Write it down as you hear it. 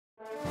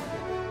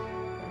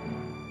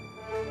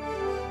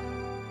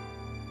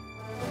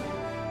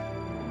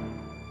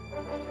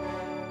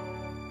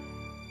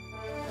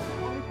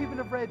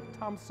have read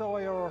Tom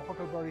Sawyer or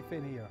Huckleberry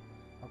Finn here.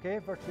 Okay,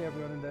 virtually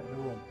everyone in the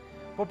room.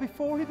 But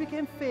before he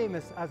became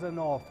famous as an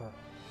author,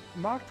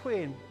 Mark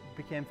Twain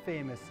became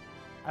famous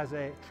as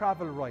a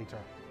travel writer,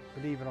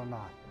 believe it or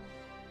not.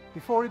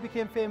 Before he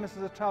became famous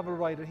as a travel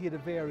writer, he had a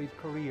varied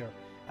career.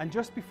 And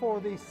just before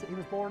this, he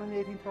was born in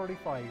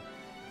 1835,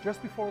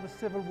 just before the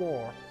Civil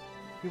War,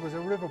 he was a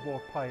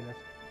riverboat pilot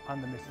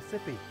on the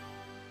Mississippi.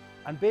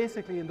 And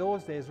basically in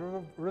those days,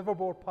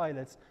 riverboat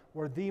pilots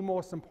were the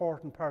most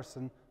important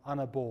person on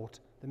a boat.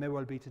 They may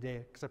well be today,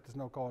 except it's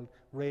now called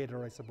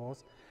raider, I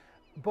suppose.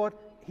 But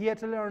he had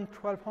to learn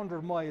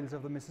 1,200 miles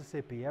of the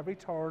Mississippi, every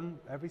turn,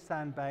 every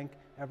sandbank,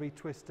 every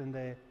twist in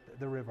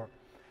the river.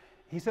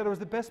 He said it was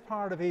the best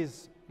part of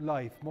his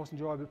life, most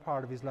enjoyable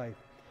part of his life.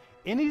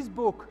 In his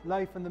book,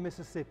 Life in the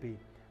Mississippi,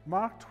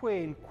 Mark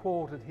Twain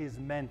quoted his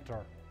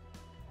mentor,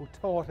 who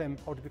taught him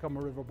how to become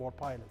a riverboat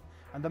pilot.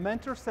 And the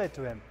mentor said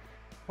to him,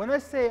 "When I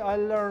say I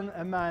learn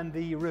a man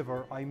the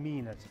river, I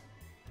mean it.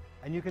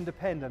 And you can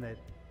depend on it.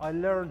 I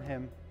learn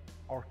him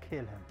or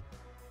kill him."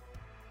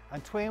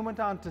 And Twain went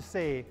on to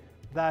say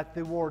that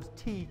the word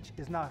teach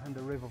is not in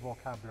the river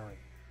vocabulary,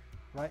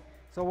 right?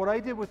 So what I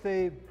did with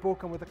the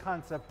book and with the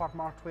concept, what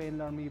Mark Twain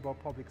learned me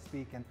about public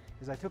speaking,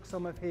 is I took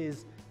some of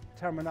his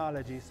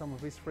terminology, some of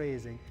his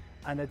phrasing,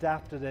 and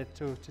adapted it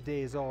to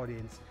today's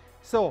audience.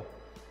 So,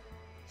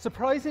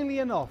 surprisingly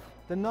enough,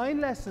 the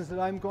 9 lessons that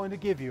I'm going to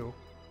give you,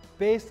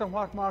 based on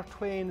what Mark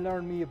Twain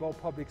learned me about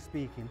public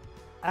speaking,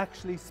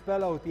 actually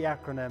spell out the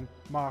acronym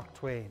Mark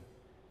Twain.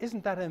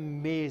 Isn't that an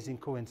amazing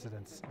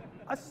coincidence?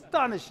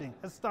 Astonishing,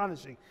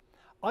 astonishing.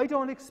 I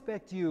don't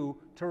expect you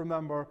to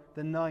remember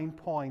the 9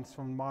 points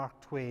from Mark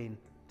Twain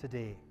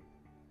today.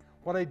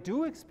 What I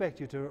do expect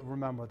you to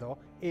remember, though,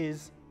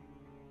 is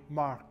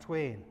Mark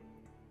Twain,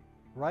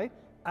 right?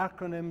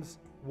 Acronyms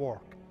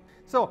work.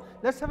 So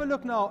let's have a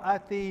look now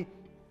at the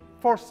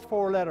first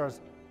 4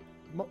 letters.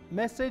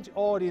 Message,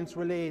 audience,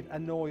 relate,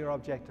 and know your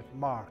objective.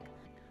 Mark.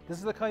 This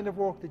is the kind of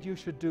work that you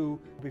should do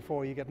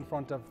before you get in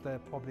front of the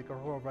public or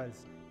whoever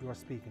else you are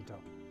speaking to,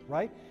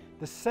 right?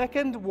 The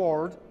second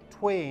word,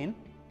 Twain,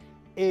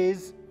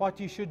 is what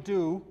you should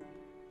do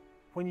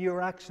when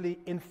you're actually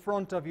in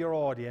front of your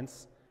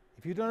audience.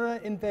 If you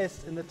don't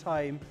invest in the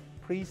time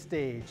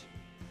pre-stage,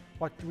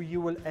 what you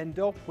will end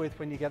up with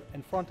when you get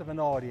in front of an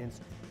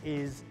audience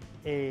is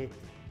a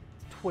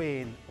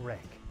Twain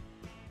wreck.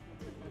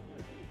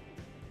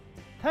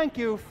 Thank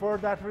you for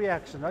that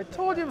reaction. I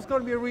told you it was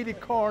going to be a really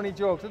corny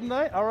joke, didn't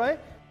I? All right?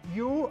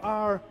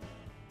 You're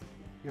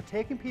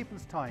taking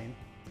people's time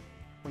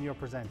when you're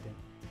presenting.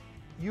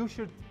 You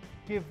should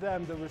give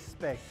them the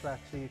respect to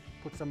actually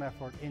put some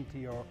effort into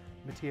your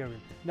material.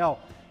 Now,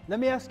 let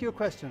me ask you a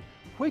question.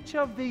 Which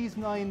of these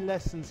 9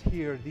 lessons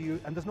here do you,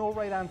 and there's no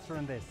right answer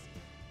in this,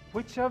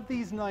 which of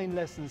these 9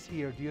 lessons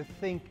here do you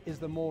think is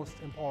the most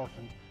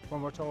important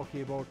when we're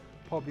talking about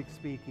public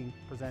speaking,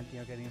 presenting,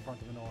 or getting in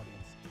front of an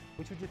audience?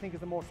 Which would you think is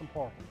the most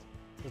important?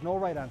 There's no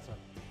right answer.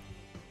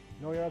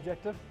 Know your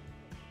objective?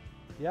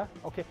 Yeah?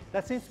 Okay.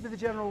 That seems to be the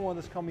general one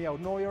that's coming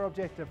out. Know your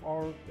objective,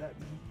 or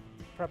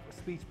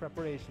speech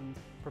preparation.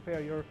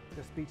 Prepare your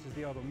speech is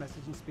the other.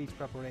 Message and speech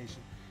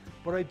preparation.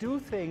 But I do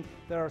think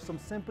there are some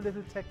simple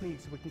little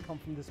techniques that can come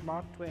from this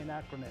Mark Twain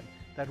acronym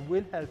that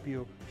will help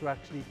you to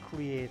actually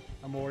create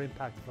a more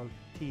impactful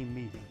team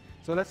meeting.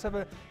 So let's have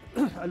a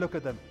look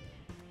at them.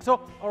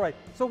 So, all right.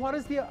 So what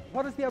is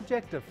the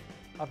objective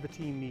of the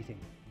team meeting?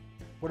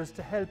 What is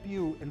to help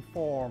you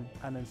inform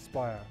and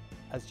inspire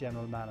as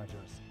general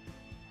managers.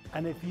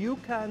 And if you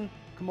can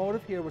come out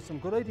of here with some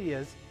good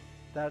ideas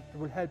that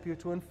will help you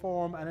to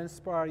inform and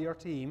inspire your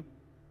team,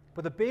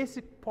 but the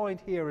basic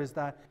point here is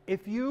that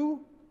if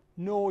you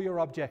know your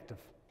objective,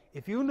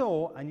 if you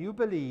know and you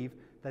believe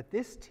that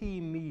this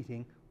team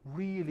meeting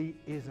really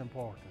is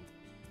important,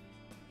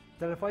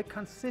 that if I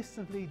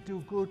consistently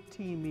do good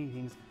team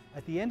meetings,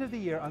 at the end of the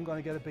year I'm going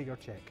to get a bigger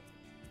check.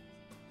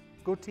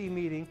 Good team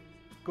meeting,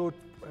 good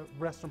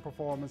restaurant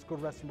performance, good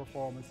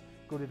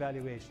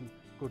evaluation,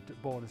 good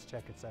bonus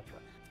check, etc.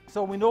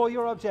 So we know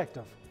your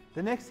objective.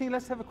 The next thing,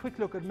 let's have a quick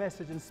look at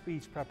message and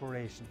speech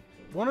preparation.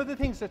 One of the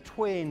things that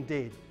Twain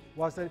did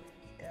was that,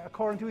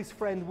 according to his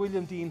friend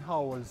William Dean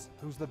Howells,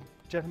 who's the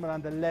gentleman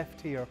on the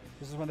left here,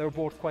 this is when they were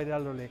both quite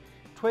elderly,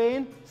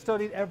 Twain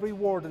studied every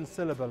word and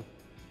syllable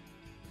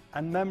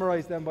and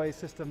memorized them by a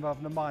system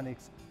of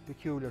mnemonics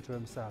peculiar to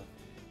himself,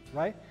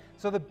 right?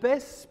 So the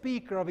best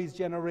speaker of his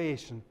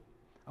generation,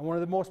 and one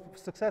of the most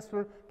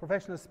successful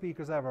professional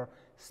speakers ever,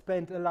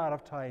 spent a lot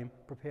of time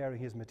preparing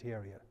his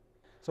material.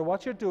 So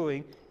what you're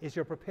doing is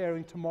you're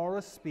preparing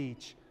tomorrow's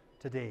speech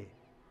today.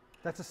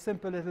 That's a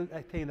simple little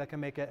thing that can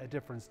make a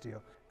difference to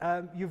you.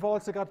 You've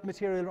also got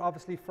material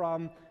obviously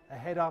from a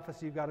head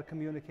office, you've got to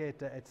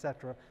communicate,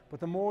 etc.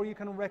 But the more you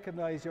can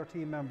recognize your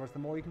team members, the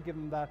more you can give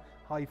them that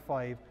high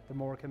five, the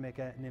more it can make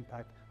an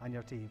impact on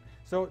your team.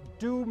 So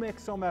do make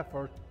some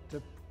effort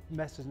to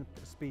message and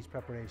speech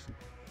preparation.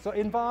 So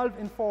involve,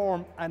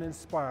 inform, and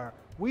inspire.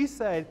 We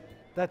said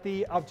that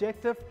the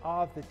objective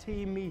of the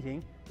team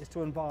meeting is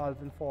to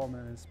involve, inform,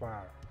 and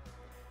inspire.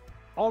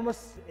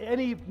 almost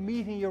any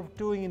meeting you're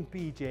doing in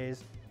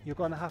BJ's, you're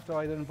going to have to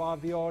either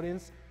involve the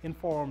audience,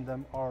 inform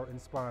them, or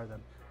inspire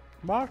them.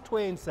 Mark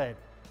Twain said,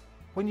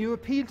 "When you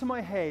appeal to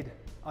my head,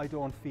 I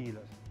don't feel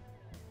it.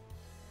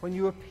 When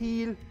you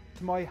appeal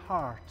to my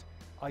heart,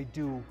 I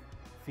do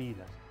feel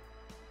it."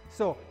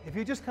 So if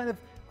you just kind of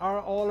are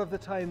all of the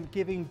time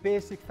giving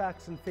basic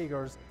facts and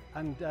figures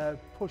and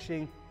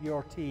pushing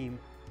your team,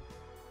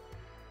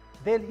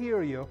 they'll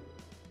hear you,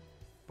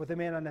 but they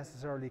may not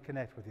necessarily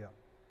connect with you.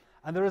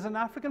 And there is an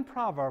African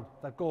proverb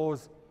that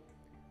goes,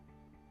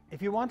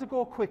 if you want to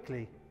go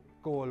quickly,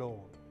 go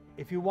alone.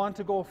 If you want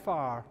to go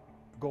far,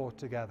 go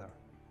together.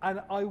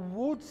 And I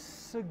would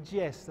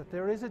suggest that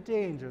there is a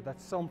danger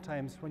that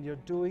sometimes when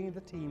you're doing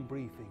the team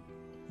briefing,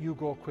 you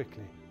go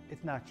quickly.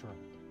 It's natural.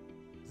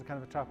 It's a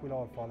kind of a trap we'll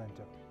all fall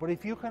into. But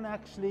if you can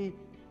actually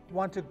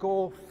want to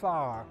go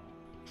far,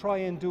 try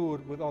and do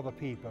it with other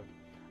people.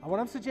 And what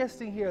I'm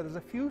suggesting here, there's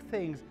a few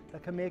things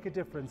that can make a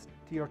difference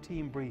to your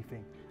team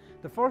briefing.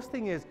 The first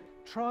thing is,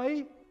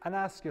 try and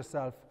ask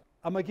yourself,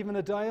 am I giving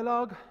a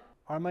dialogue,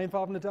 or am I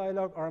involved in a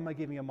dialogue, or am I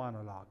giving a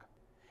monologue?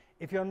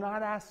 If you're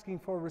not asking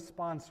for a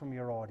response from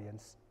your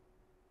audience,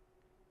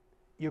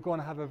 you're going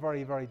to have a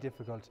very, very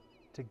difficult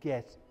to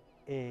get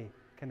a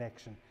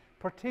connection,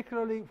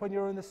 particularly when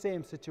you're in the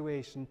same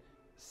situation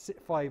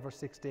 5 or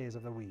 6 days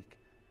of the week,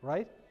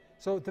 right?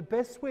 So the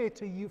best way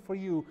for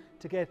you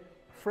to get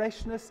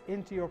freshness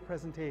into your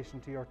presentation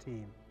to your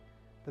team,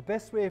 the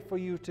best way for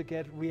you to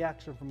get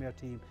reaction from your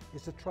team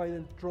is to try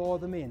and draw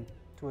them in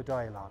to a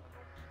dialogue.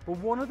 But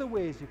one of the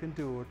ways you can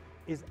do it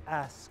is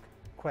ask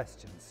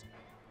questions.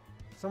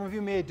 Some of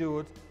you may do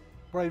it,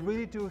 but I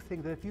really do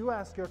think that if you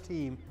ask your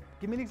team,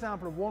 give me an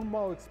example of one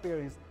wow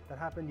experience that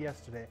happened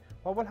yesterday.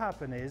 What will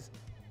happen is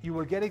you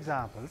will get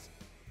examples,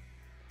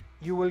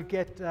 you will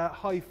get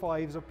high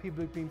fives or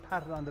people being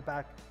patted on the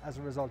back as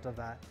a result of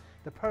that.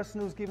 The person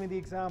who's giving the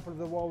example of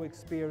the wow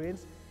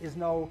experience is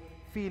now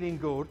feeling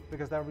good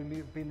because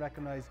they've been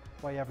recognized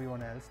by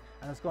everyone else,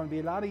 and it's going to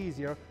be a lot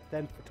easier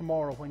than for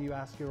tomorrow when you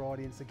ask your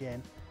audience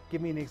again, give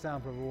me an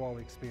example of a wow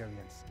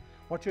experience.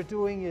 What you're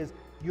doing is,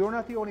 you're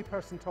not the only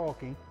person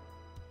talking,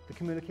 the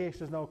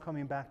communication is now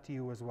coming back to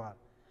you as well.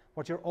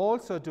 What you're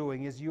also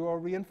doing is you are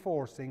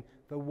reinforcing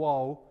the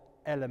wow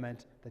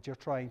element that you're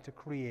trying to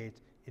create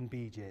in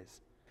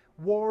BJ's.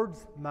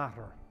 Words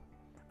matter,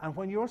 and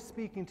when you're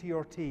speaking to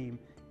your team,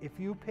 if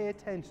you pay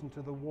attention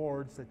to the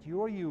words that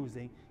you're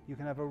using, you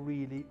can have a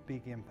really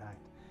big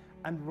impact.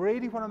 And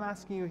really what I'm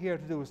asking you here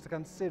to do is to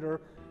consider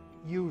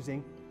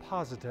using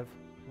positive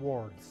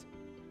words.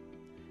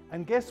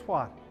 And guess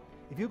what?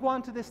 If you go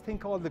onto this thing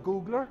called the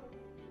Googler,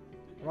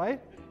 right,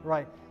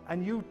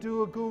 and you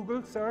do a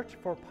Google search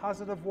for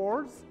positive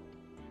words,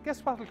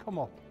 guess what will come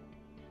up?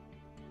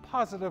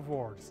 Positive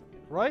words,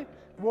 right?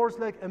 Words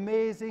like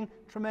amazing,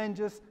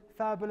 tremendous,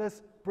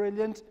 fabulous,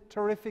 brilliant,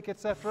 terrific,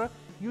 etc.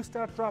 You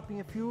start dropping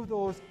a few of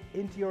those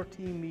into your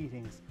team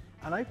meetings,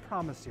 and I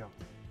promise you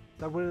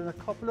that within a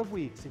couple of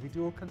weeks, if you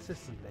do it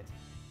consistently,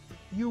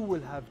 you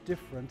will have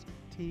different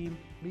team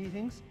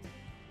meetings,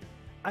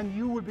 and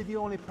you will be the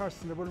only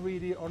person that will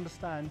really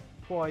understand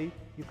why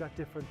you've got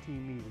different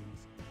team meetings,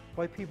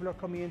 why people are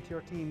coming into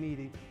your team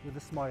meeting with a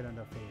smile on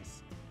their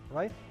face,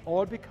 right?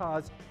 All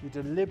because you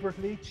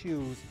deliberately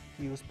choose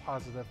to use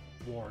positive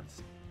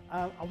words.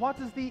 And what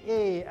does the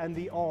A and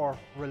the R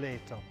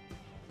relate to?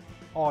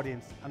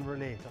 Audience and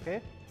relate,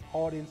 okay?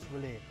 Audience,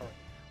 relate, all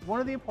right. One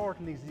of the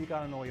important things is you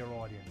gotta know your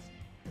audience.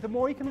 The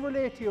more you can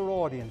relate to your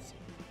audience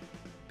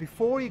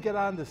before you get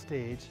on the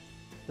stage,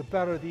 the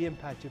better the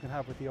impact you can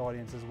have with the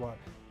audience as well.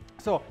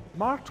 So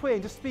Mark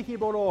Twain, just speaking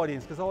about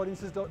audience, because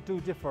audiences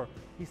do differ,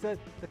 he said,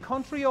 the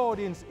country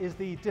audience is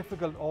the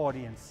difficult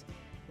audience.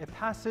 A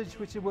passage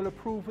which it will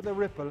approve with a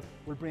ripple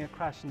will bring a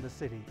crash in the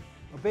city.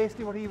 Well,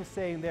 basically what he was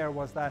saying there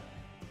was that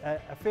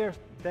a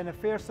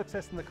fair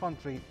success in the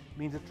country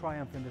means a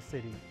triumph in the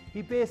city.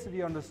 He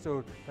basically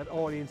understood that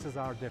audiences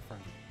are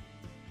different.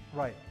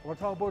 Right, we'll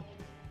talk about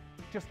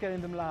just getting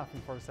them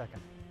laughing for a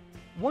second.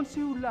 Once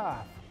you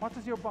laugh, what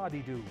does your body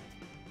do?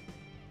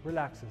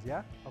 Relaxes,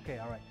 yeah? Okay,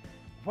 all right.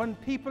 When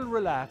people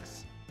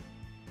relax,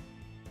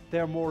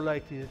 they're more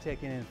likely to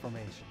take in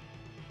information,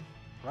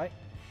 right?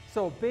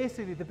 So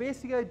basically, the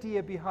basic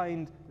idea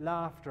behind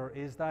laughter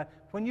is that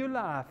when you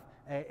laugh,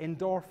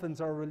 endorphins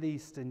are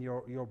released in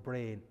your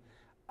brain.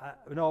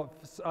 No,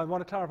 I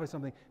want to clarify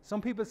something.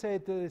 Some people say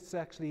that it's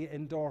actually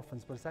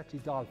endorphins, but it's actually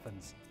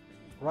dolphins,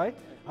 right?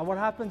 And what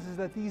happens is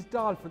that these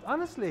dolphins,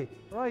 honestly,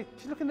 right,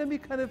 she's looking at me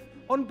kind of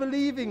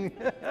unbelieving.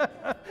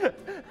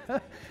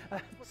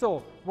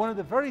 So one of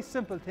the very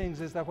simple things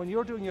is that when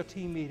you're doing your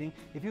team meeting,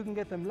 if you can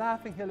get them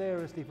laughing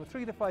hilariously for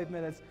 3 to 5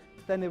 minutes,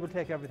 then they will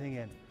take everything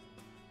in.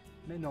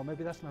 No,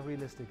 maybe that's not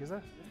realistic, is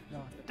it?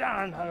 No.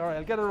 Darn, all right,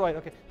 I'll get it right.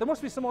 Okay, there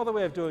must be some other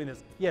way of doing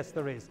this. Yes,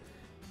 there is.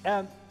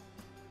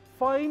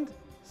 Find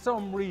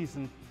some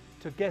reason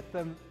to get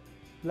them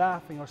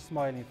laughing or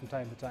smiling from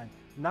time to time.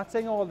 I'm not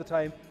saying all the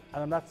time,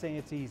 and I'm not saying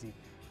it's easy,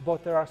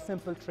 but there are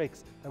simple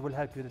tricks that will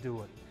help you to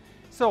do it.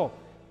 So,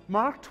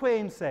 Mark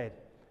Twain said,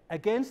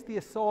 against the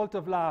assault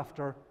of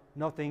laughter,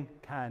 nothing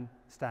can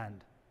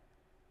stand.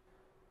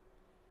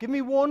 Give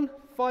me one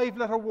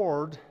 5-letter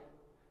word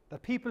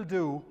that people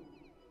do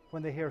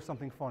when they hear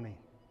something funny.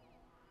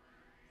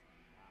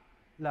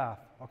 Laugh,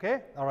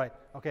 okay? All right,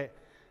 okay.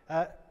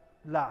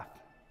 Laugh.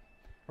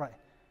 Right.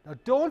 Now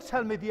don't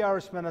tell me the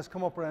Irishman has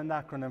come up with an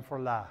acronym for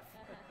laugh.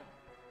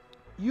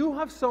 You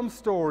have some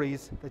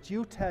stories that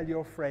you tell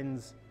your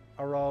friends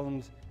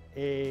around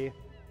a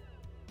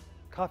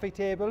coffee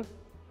table,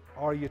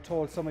 or you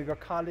told some of your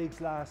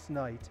colleagues last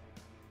night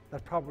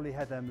that probably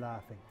had them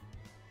laughing.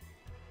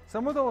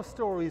 Some of those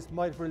stories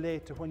might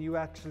relate to when you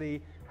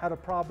actually had a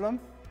problem,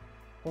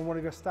 when one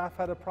of your staff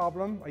had a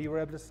problem, or you were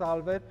able to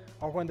solve it,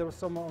 or when there was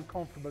some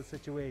uncomfortable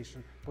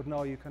situation, but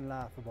now you can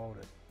laugh about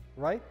it,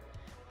 right?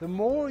 The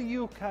more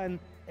you can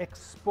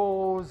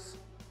expose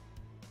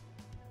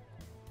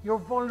your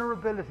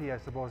vulnerability, I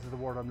suppose is the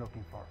word I'm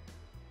looking for,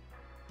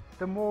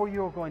 the more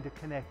you're going to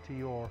connect to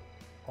your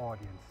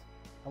audience.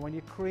 And when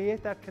you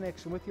create that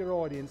connection with your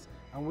audience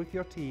and with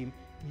your team,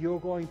 you're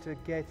going to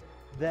get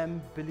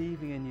them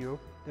believing in you.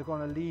 They're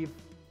going to leave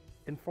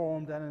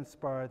informed and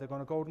inspired. They're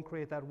going to go out and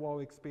create that wow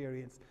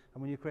experience.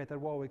 And when you create that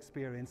wow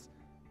experience,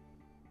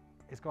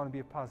 it's going to be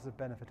a positive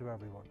benefit to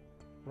everyone,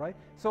 right?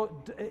 So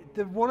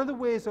one of the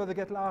ways to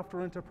get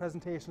laughter into a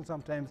presentation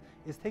sometimes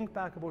is think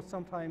back about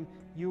sometime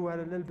you had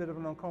a little bit of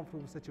an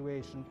uncomfortable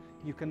situation.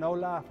 You can now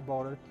laugh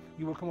about it.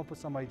 You will come up with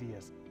some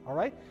ideas, all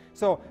right?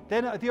 So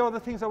then the other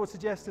things I would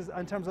suggest is,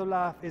 in terms of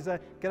laugh, is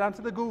get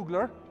onto the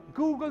Googler.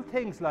 Google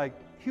things like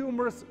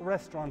humorous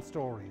restaurant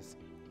stories,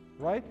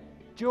 right?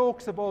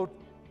 Jokes about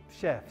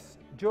chefs,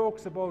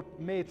 jokes about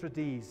maitre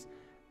d's,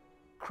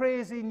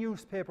 crazy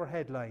newspaper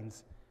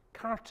headlines,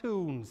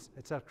 cartoons,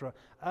 etc.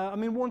 I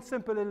mean, one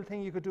simple little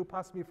thing you could do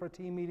possibly for a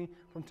team meeting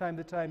from time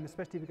to time,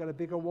 especially if you've got a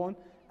bigger one,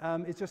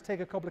 is just take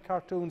a couple of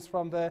cartoons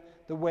from the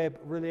web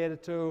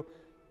related to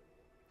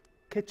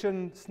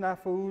kitchen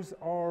snafus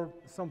or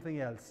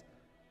something else.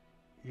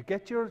 You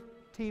get your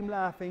team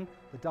laughing,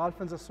 the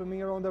dolphins are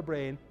swimming around their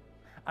brain,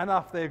 and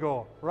off they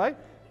go, right?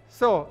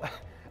 So,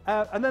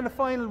 and then the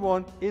final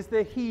one is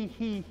the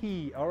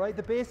he, all right?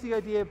 The basic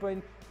idea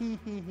behind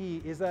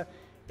he is that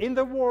in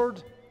the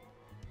word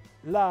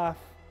laugh,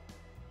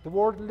 the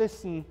word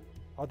listen,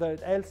 or the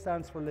L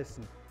stands for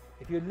listen.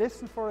 If you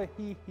listen for a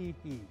he,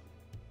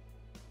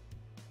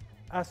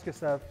 ask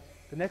yourself,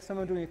 the next time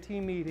I'm doing a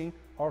team meeting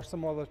or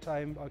some other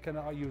time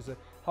I use it,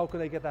 how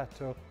could I get that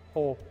to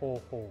ho,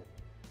 ho, ho?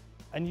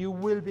 And you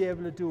will be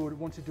able to do it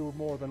once you do it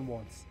more than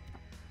once.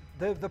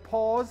 The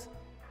pause,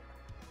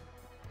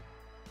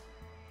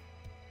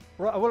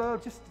 well,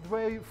 just the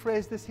way you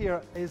phrase this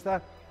here is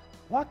that,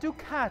 what do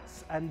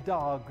cats and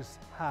dogs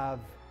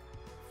have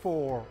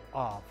 4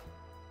 of?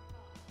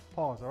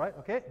 Pause, all right,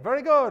 okay,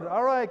 very good,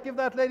 all right, give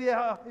that lady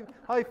a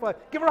high five.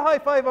 Give her a high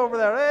five over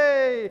there,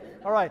 hey!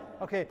 All right,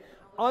 okay.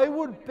 I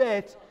would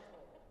bet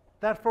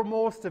that for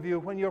most of you,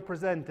 when you're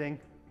presenting,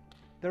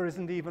 there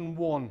isn't even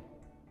one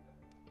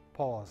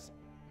pause,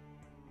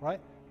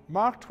 right?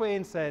 Mark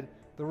Twain said,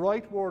 the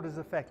right word is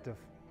effective,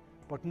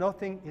 but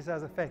nothing is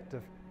as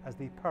effective as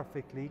the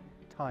perfectly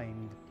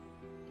timed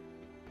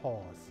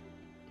pause.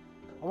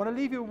 I want to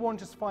leave you with one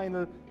just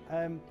final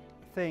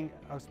thing,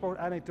 I suppose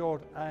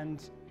anecdote,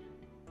 and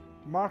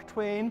Mark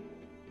Twain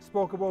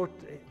spoke about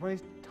when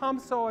Tom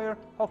Sawyer,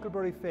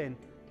 Huckleberry Finn,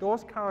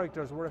 those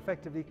characters were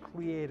effectively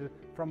created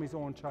from his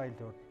own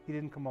childhood. He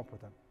didn't come up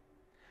with them.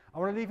 I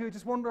want to leave you with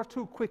just one or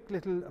two quick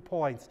little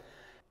points.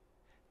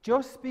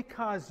 Just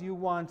because you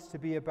want to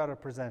be a better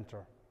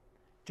presenter,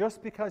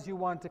 just because you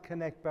want to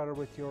connect better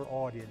with your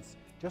audience,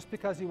 just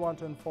because you want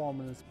to inform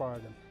and inspire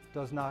them,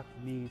 does not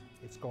mean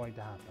it's going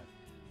to happen.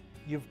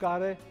 You've got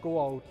to go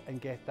out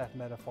and get that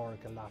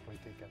metaphorical lottery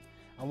ticket.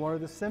 And one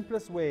of the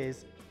simplest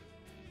ways,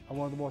 and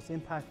one of the most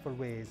impactful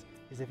ways,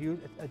 is if you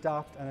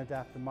adopt and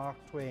adapt the Mark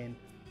Twain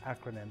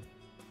acronym,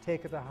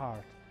 take it to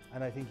heart,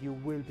 and I think you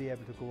will be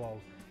able to go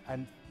out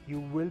and you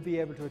will be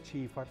able to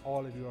achieve what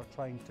all of you are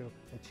trying to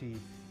achieve.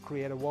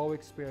 Create a wow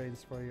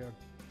experience for your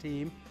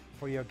team,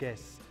 for your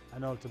guests,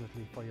 and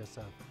ultimately for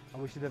yourself. I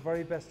wish you the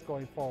very best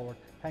going forward.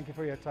 Thank you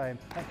for your time.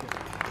 Thank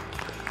you.